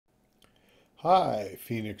Hi,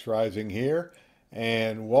 Phoenix Rising here,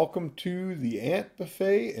 and welcome to the Ant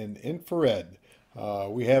Buffet in InfraRed.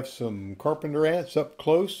 We have some carpenter ants up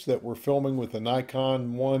close that we're filming with a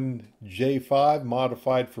Nikon 1J5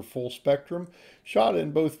 modified for full spectrum, shot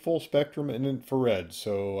in both full spectrum and infrared.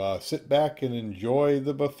 So sit back and enjoy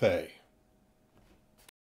the buffet.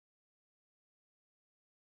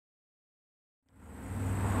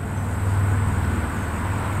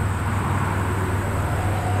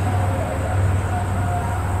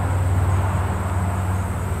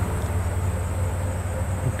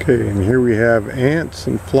 Okay, and here we have ants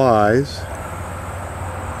and flies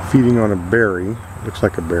feeding on a berry. Looks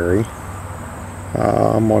like a berry.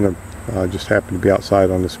 Just happen to be outside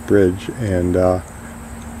on this bridge, and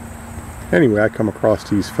anyway, I come across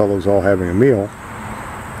these fellows all having a meal,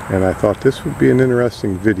 and I thought this would be an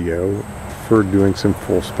interesting video for doing some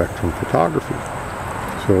full spectrum photography.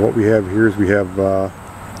 So what we have here is we have the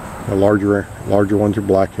larger ones are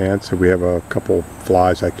black ants, and we have a couple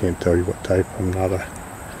flies. I can't tell you what type. I'm not a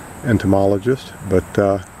entomologist, but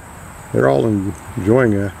they're all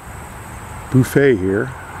enjoying a buffet here.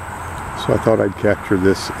 So I thought I'd capture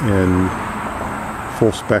this in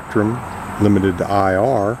full spectrum, limited to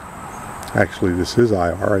IR. Actually, this is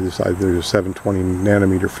IR. There's a 720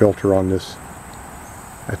 nanometer filter on this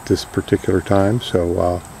at this particular time,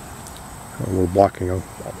 so we're blocking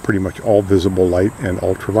pretty much all visible light and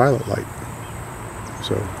ultraviolet light.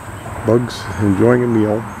 So bugs enjoying a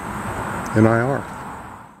meal in IR.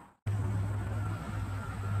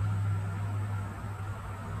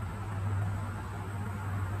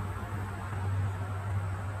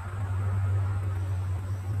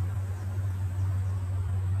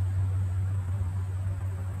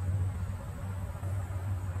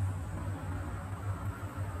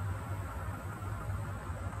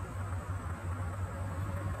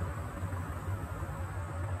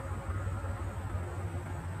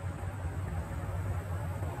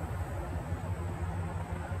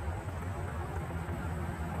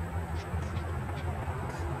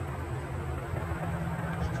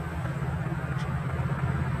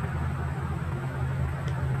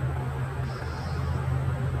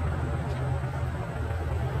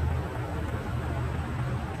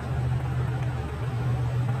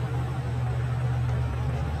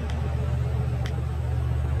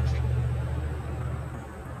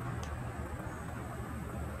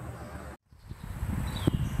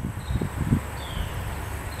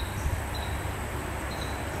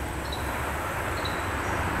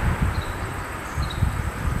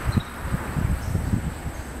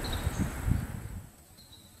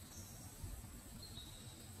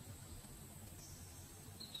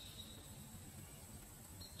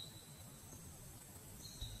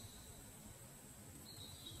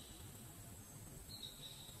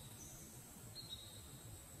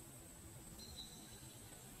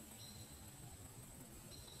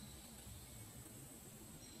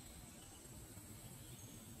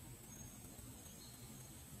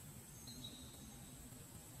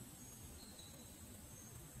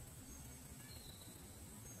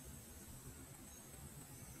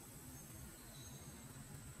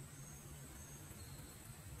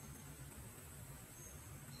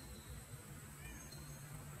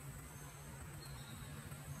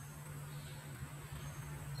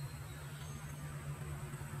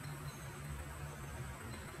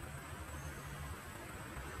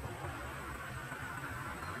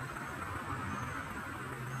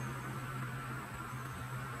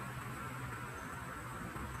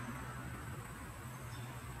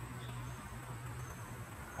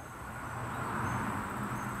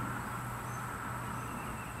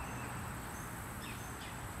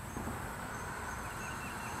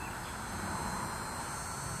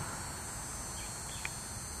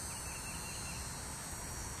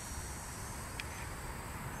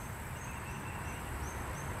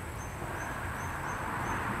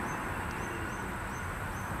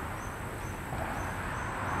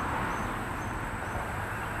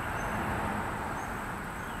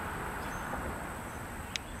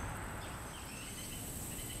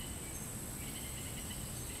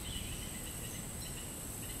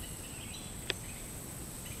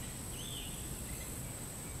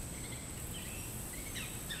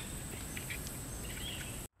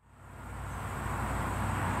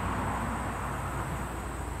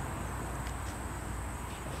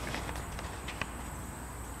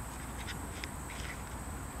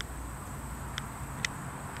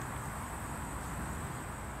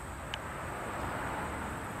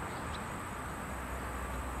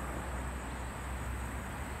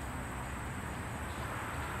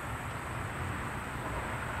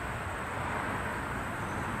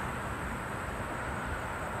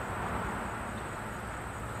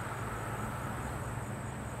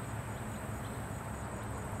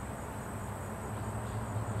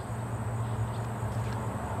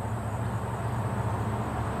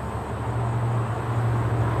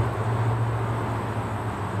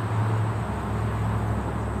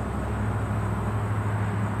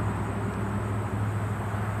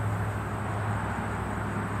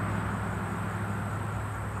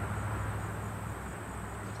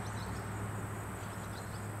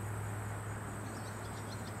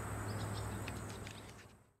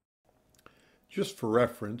 Just for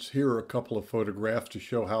reference, here are a couple of photographs to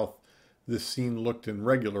show how this scene looked in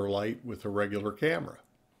regular light with a regular camera.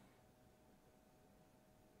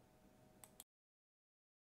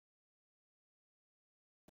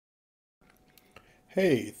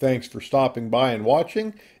 Hey, thanks for stopping by and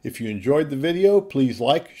watching. If you enjoyed the video, please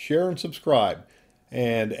like, share, and subscribe.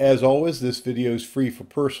 And as always, this video is free for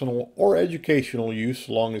personal or educational use,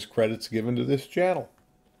 so long as credit's given to this channel.